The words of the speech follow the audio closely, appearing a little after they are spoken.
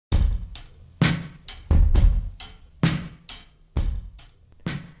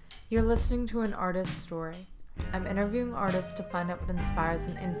You're listening to an artist's story. I'm interviewing artists to find out what inspires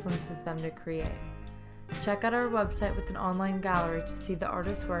and influences them to create. Check out our website with an online gallery to see the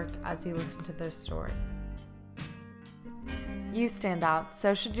artist's work as you listen to their story. You stand out,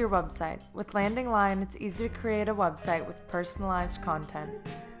 so should your website. With Landing Lion, it's easy to create a website with personalized content.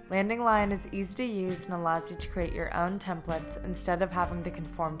 Landing Lion is easy to use and allows you to create your own templates instead of having to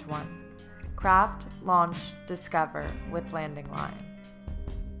conform to one. Craft, launch, discover with Landing Lion.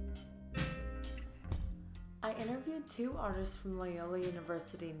 I interviewed two artists from Loyola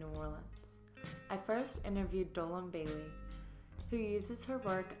University, New Orleans. I first interviewed Dolan Bailey, who uses her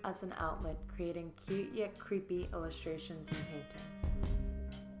work as an outlet, creating cute yet creepy illustrations and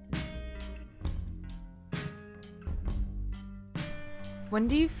paintings. When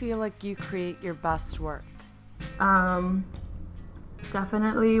do you feel like you create your best work?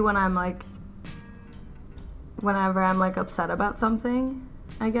 Definitely whenever I'm upset about something,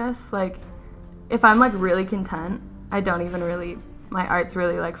 I guess. If I'm really content, I don't even really, my art's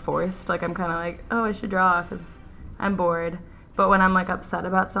really forced. I'm kind of oh, I should draw because I'm bored. But when I'm upset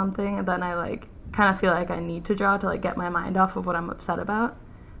about something, then I kind of feel I need to draw to get my mind off of what I'm upset about.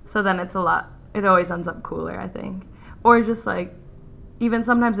 So then it always ends up cooler, I think. Or just even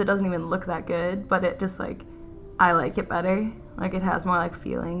sometimes it doesn't even look that good, but it just I like it better. It has more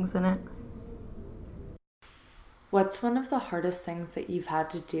feelings in it. What's one of the hardest things that you've had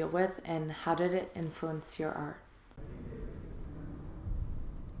to deal with, and how did it influence your art?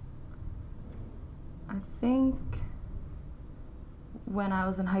 I think when I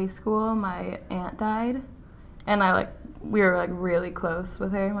was in high school, my aunt died, and we were really close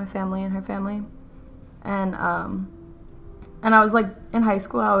with her, my family and her family, and I was in high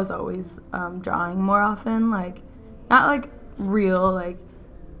school, I was always drawing more often, not real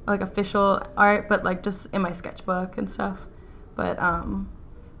official art, but just in my sketchbook and stuff. But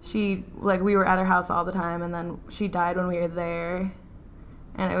she we were at her house all the time, and then she died when we were there,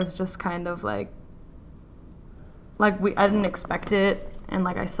 and it was just kind of I didn't expect it, and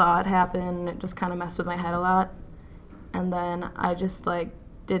I saw it happen, and it just kind of messed with my head a lot. And then I just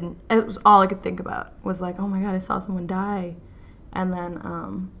didn't, it was all I could think about was oh my god, I saw someone die. And then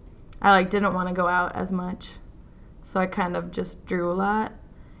I didn't want to go out as much, so I kind of just drew a lot.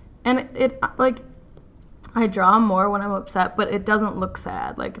 And it I draw more when I'm upset, but it doesn't look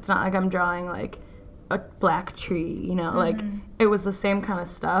sad. It's not I'm drawing a black tree, you know. Mm-hmm. It was the same kind of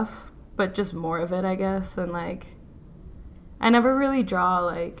stuff, but just more of it, I guess. And I never really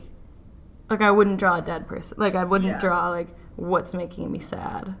draw I wouldn't draw a dead person. I wouldn't draw what's making me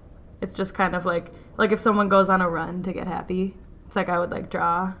sad. It's just kind of if someone goes on a run to get happy, it's I would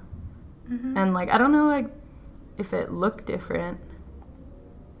draw. Mm-hmm. And I don't know if it looked different,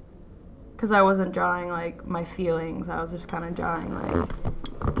 because I wasn't drawing my feelings. I was just kind of drawing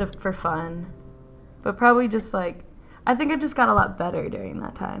for fun. But probably just I think I just got a lot better during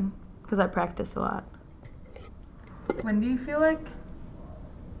that time because I practiced a lot. When do you feel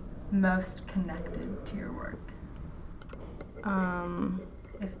most connected to your work?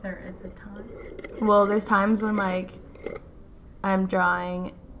 If there is a time. Well, there's times when I'm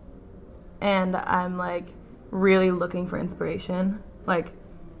drawing and I'm really looking for inspiration.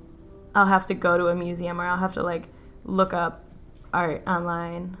 I'll have to go to a museum, or I'll have to look up art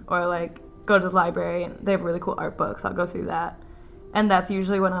online, or go to the library and they have really cool art books. I'll go through that. And that's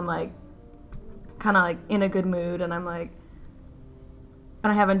usually when I'm kind of in a good mood, and I'm and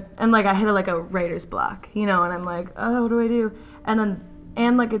I haven't, and I hit a writer's block, you know, and I'm oh, what do I do? And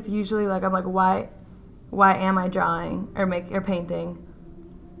it's usually I'm why am I drawing or painting?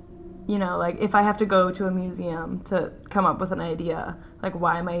 You know, if I have to go to a museum to come up with an idea,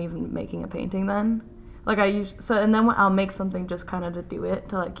 why am I even making a painting then? And then I'll make something just kind of to do it,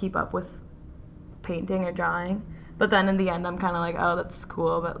 to keep up with painting or drawing. But then in the end, I'm kind of oh, that's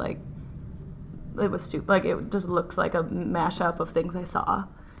cool, but it was stupid. It just looks like a mashup of things I saw.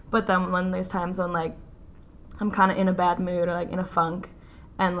 But then when there's times when I'm kind of in a bad mood or in a funk,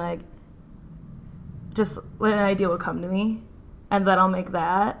 and just an idea will come to me, and then I'll make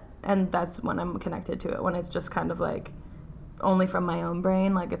that. And that's when I'm connected to it, when it's just kind of only from my own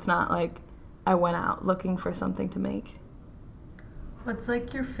brain. It's not I went out looking for something to make. What's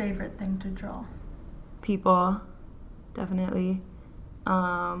your favorite thing to draw? People, definitely.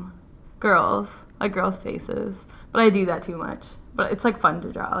 Girls, girls' faces. But I do that too much. But it's fun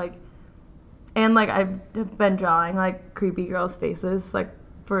to draw. And I've been drawing creepy girls' faces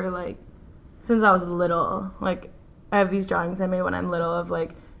for since I was little. I have these drawings I made when I'm little of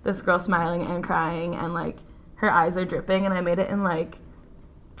this girl smiling and crying, and her eyes are dripping, and I made it in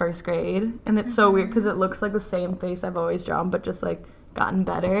first grade, and it's so weird because it looks like the same face I've always drawn, but just gotten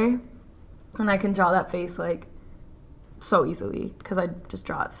better, and I can draw that face like so easily because I just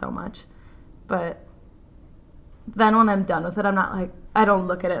draw it so much. But then when I'm done with it, I'm not like, I don't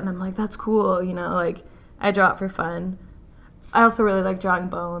look at it and I'm like, that's cool, you know, like I draw it for fun. I also really like drawing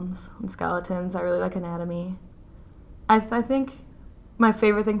bones and skeletons. I really like anatomy. I think my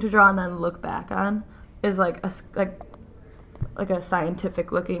favorite thing to draw and then look back on is like a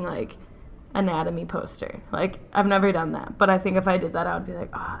scientific looking like anatomy poster. Like I've never done that, but I think if I did that, I would be like,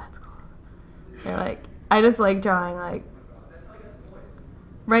 oh, that's cool. Or like I just like drawing like.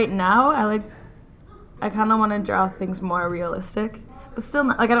 Right now, I kind of want to draw things more realistic, but still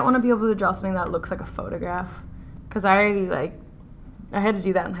not, like I don't want to be able to draw something that looks like a photograph, because I already like I had to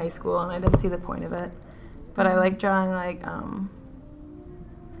do that in high school and I didn't see the point of it. But I like drawing like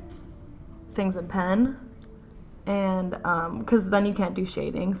things in pen, and because then you can't do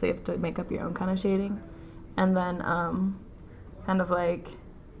shading, so you have to make up your own kind of shading, and then kind of like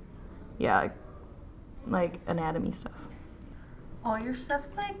like anatomy stuff. All your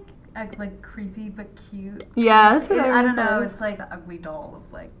stuff's like creepy but cute. Yeah, that's what I don't says. know. It's like the ugly doll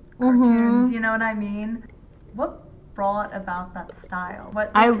of like cartoons. Mm-hmm. You know what I mean? What brought about that style?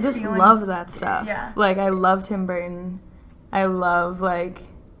 What I like, just feelings- love that stuff. Yeah. Like I love Tim Burton. I love I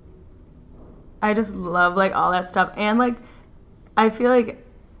just love like all that stuff, and like I feel like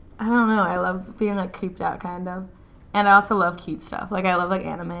I don't know. I love being like creeped out kind of, and I also love cute stuff. Like I love like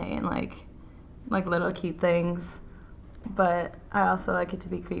anime and like little cute things. But I also like it to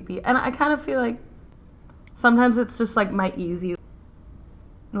be creepy. And I kind of feel like sometimes it's just like my easy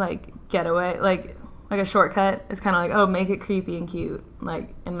like getaway, like a shortcut is kind of like, oh, make it creepy and cute,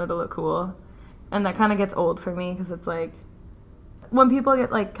 like, and it'll look cool. And that kind of gets old for me because it's like when people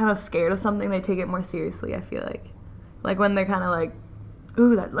get like kind of scared of something, they take it more seriously, I feel like when they're kind of like,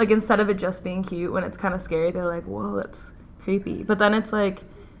 ooh, that, like instead of it just being cute, when it's kind of scary, they're like, whoa, that's creepy. But then it's like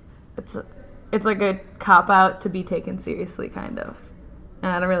it's like a cop-out to be taken seriously, kind of.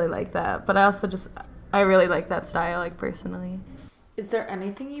 And I don't really like that. But I really like that style, like, personally. Is there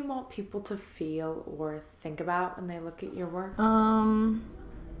anything you want people to feel or think about when they look at your work? Not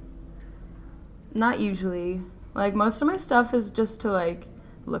usually. Like, most of my stuff is just to, like,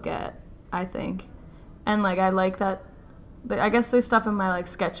 look at, I think. And, like, I like that. I guess there's stuff in my, like,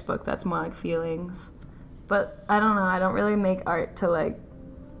 sketchbook that's more, like, feelings. But I don't know. I don't really make art to, like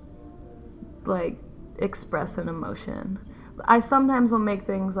express an emotion. I sometimes will make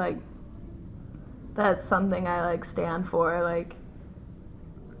things like that's something I like stand for, like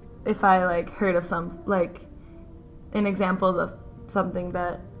if I like heard of some like an example of something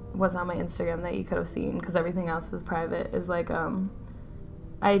that was on my Instagram that you could have seen because everything else is private is like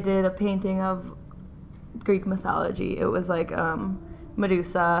I did a painting of Greek mythology. It was like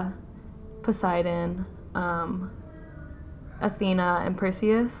Medusa, Poseidon, Athena, and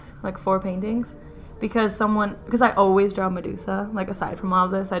Perseus, like 4 paintings, because I always draw Medusa, like aside from all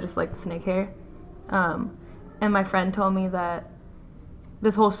of this, I just like the snake hair, and my friend told me that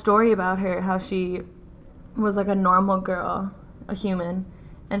this whole story about her, how she was like a normal girl, a human,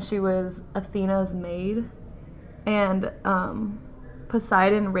 and she was Athena's maid, and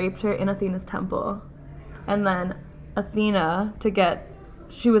Poseidon raped her in Athena's temple, and then Athena,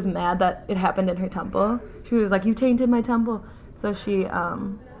 she was mad that it happened in her temple. She was like, you tainted my temple. So she,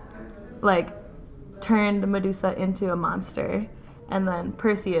 turned Medusa into a monster. And then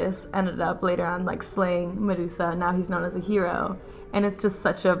Perseus ended up later on, like, slaying Medusa. And now he's known as a hero. And it's just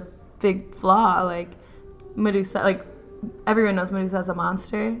such a big flaw. Like, Medusa, like, everyone knows Medusa as a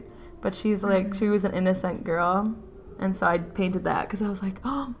monster. But she's, like, she was an innocent girl. And so I painted that because I was like,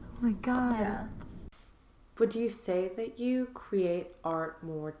 oh, my God. Yeah. Would you say that you create art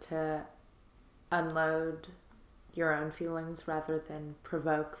more to unload your own feelings rather than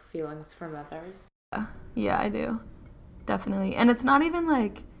provoke feelings from others? Yeah, I do. Definitely. And it's not even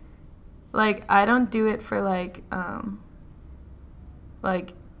like I don't do it for I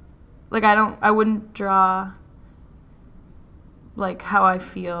wouldn't draw like how I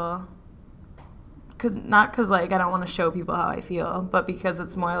feel. Not because like I don't want to show people how I feel, but because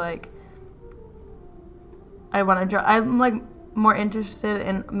it's more like I want to draw. I'm like more interested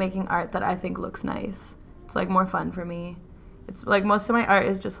in making art that I think looks nice. It's like more fun for me. It's like most of my art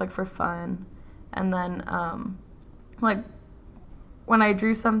is just like for fun. And then like when I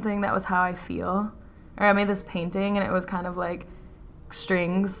drew something that was how I feel, or I made this painting and it was kind of like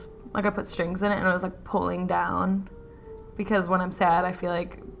strings, like I put strings in it and it was like pulling down because when I'm sad I feel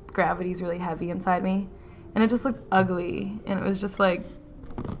like gravity's really heavy inside me, and it just looked ugly, and it was just like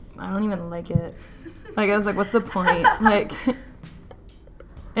I don't even like it. Like, I was like, what's the point? Like,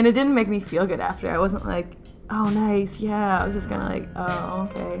 and it didn't make me feel good after. I wasn't like, Oh, nice. Yeah, I was just kind of like, oh,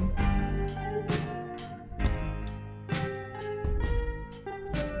 okay.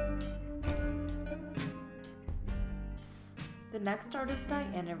 The next artist I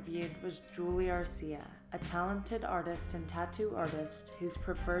interviewed was Julie Arcia, a talented artist and tattoo artist whose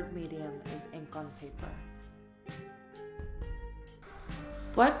preferred medium is ink on paper.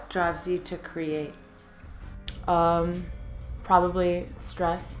 What drives you to create? Probably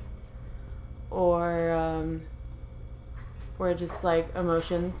stress or just like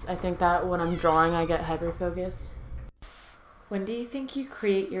emotions. I think that when I'm drawing, I get hyper focused. When do you think you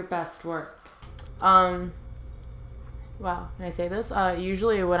create your best work? Wow, can I say this?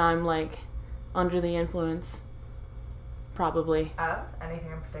 Usually when I'm like under the influence, probably. Of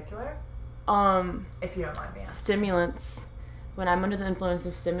anything in particular? If you don't mind me asking. Stimulants. When I'm under the influence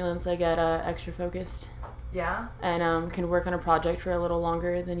of stimulants, I get extra focused. Yeah? And can work on a project for a little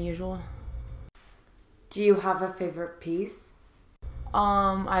longer than usual. Do you have a favorite piece?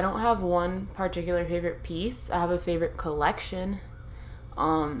 I don't have one particular favorite piece. I have a favorite collection.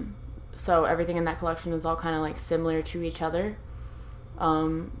 So everything in that collection is all kind of like similar to each other.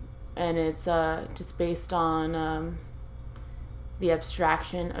 And it's just based on the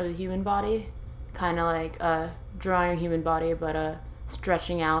abstraction of the human body. Kind of like drawing a human body, but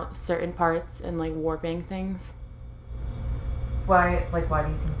stretching out certain parts and like warping things. Why do you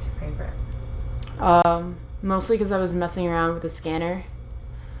think it's your favorite? Mostly because I was messing around with a scanner.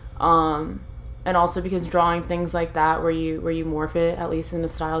 And also because drawing things like that where you morph it, at least in the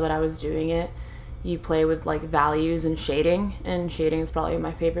style that I was doing it, you play with like values and shading is probably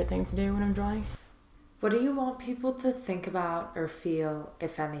my favorite thing to do when I'm drawing. What do you want people to think about or feel,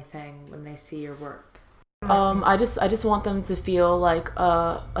 if anything, when they see your work? I just want them to feel like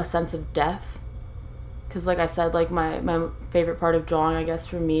a sense of depth, because like I said, like my favorite part of drawing, I guess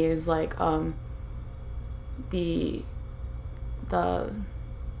for me, is like the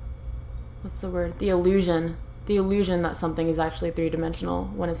what's the word? The illusion that something is actually three-dimensional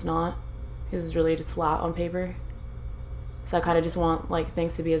when it's not, because it's really just flat on paper. So I kind of just want like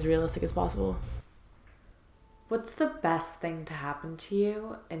things to be as realistic as possible. What's the best thing to happen to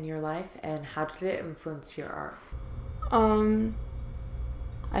you in your life, and how did it influence your art?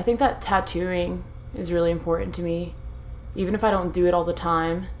 I think that tattooing is really important to me, even if I don't do it all the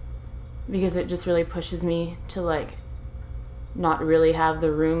time, because it just really pushes me to like not really have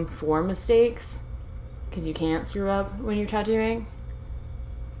the room for mistakes, because you can't screw up when you're tattooing.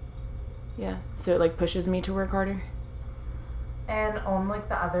 Yeah, so it like pushes me to work harder. And on like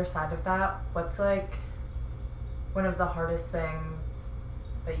the other side of that, what's like one of the hardest things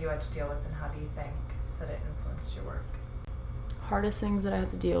that you had to deal with, and how do you think that it influenced your work? Hardest things that I had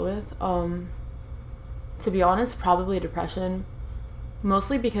to deal with? To be honest, probably depression.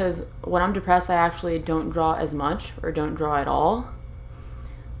 Mostly because when I'm depressed, I actually don't draw as much or don't draw at all.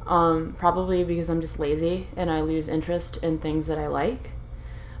 Probably because I'm just lazy and I lose interest in things that I like.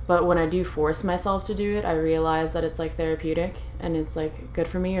 But when I do force myself to do it, I realize that it's like therapeutic and it's like good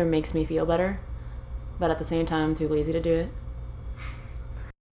for me or makes me feel better. But at the same time, I'm too lazy to do it.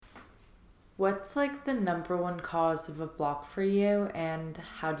 What's like the number one cause of a block for you, and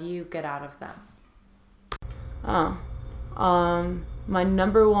how do you get out of them? My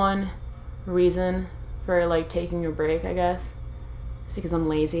number one reason for like taking a break, I guess, is because I'm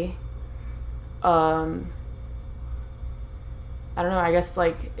lazy. I don't know, I guess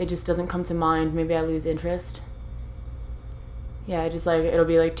like it just doesn't come to mind. Maybe I lose interest. Yeah, just like it'll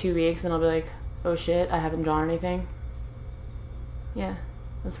be like 2 weeks and I'll be like, oh shit, I haven't drawn anything. Yeah,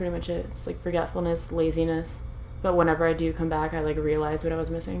 that's pretty much it. It's like forgetfulness, laziness. But whenever I do come back, I like realize what I was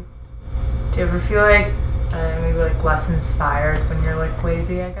missing. Do you ever feel like maybe like less inspired when you're like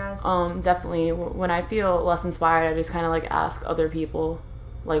lazy, I guess? Definitely. When I feel less inspired, I just kind of like ask other people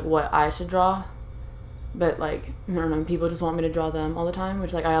like what I should draw. But like, I don't know, people just want me to draw them all the time,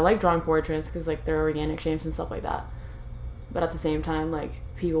 which like I like drawing portraits because like they're organic shapes and stuff like that. But at the same time, like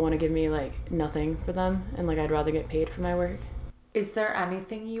people want to give me like nothing for them, and like I'd rather get paid for my work. Is there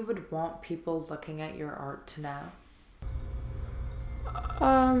anything you would want people looking at your art to know?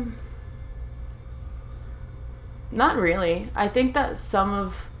 Not really. I think that some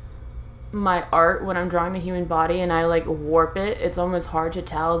of my art, when I'm drawing the human body and I like warp it, it's almost hard to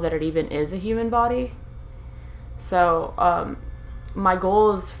tell that it even is a human body. So my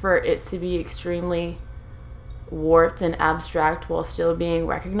goal is for it to be extremely warped and abstract while still being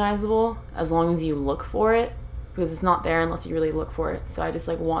recognizable, as long as you look for it, because it's not there unless you really look for it. So I just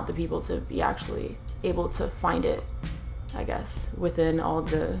like want the people to be actually able to find it, I guess, within all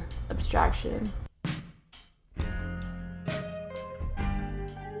the abstraction.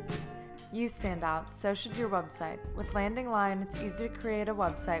 You stand out, so should your website. With Landing Lion, it's easy to create a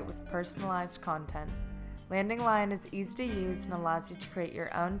website with personalized content. Landing Lion is easy to use and allows you to create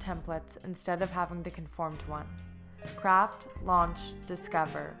your own templates instead of having to conform to one. Craft, launch,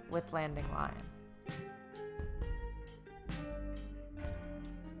 discover with Landing Lion.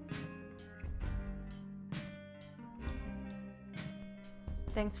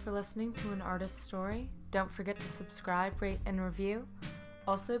 Thanks for listening to An Artist's Story. Don't forget to subscribe, rate, and review.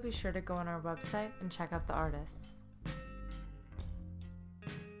 Also, be sure to go on our website and check out the artists.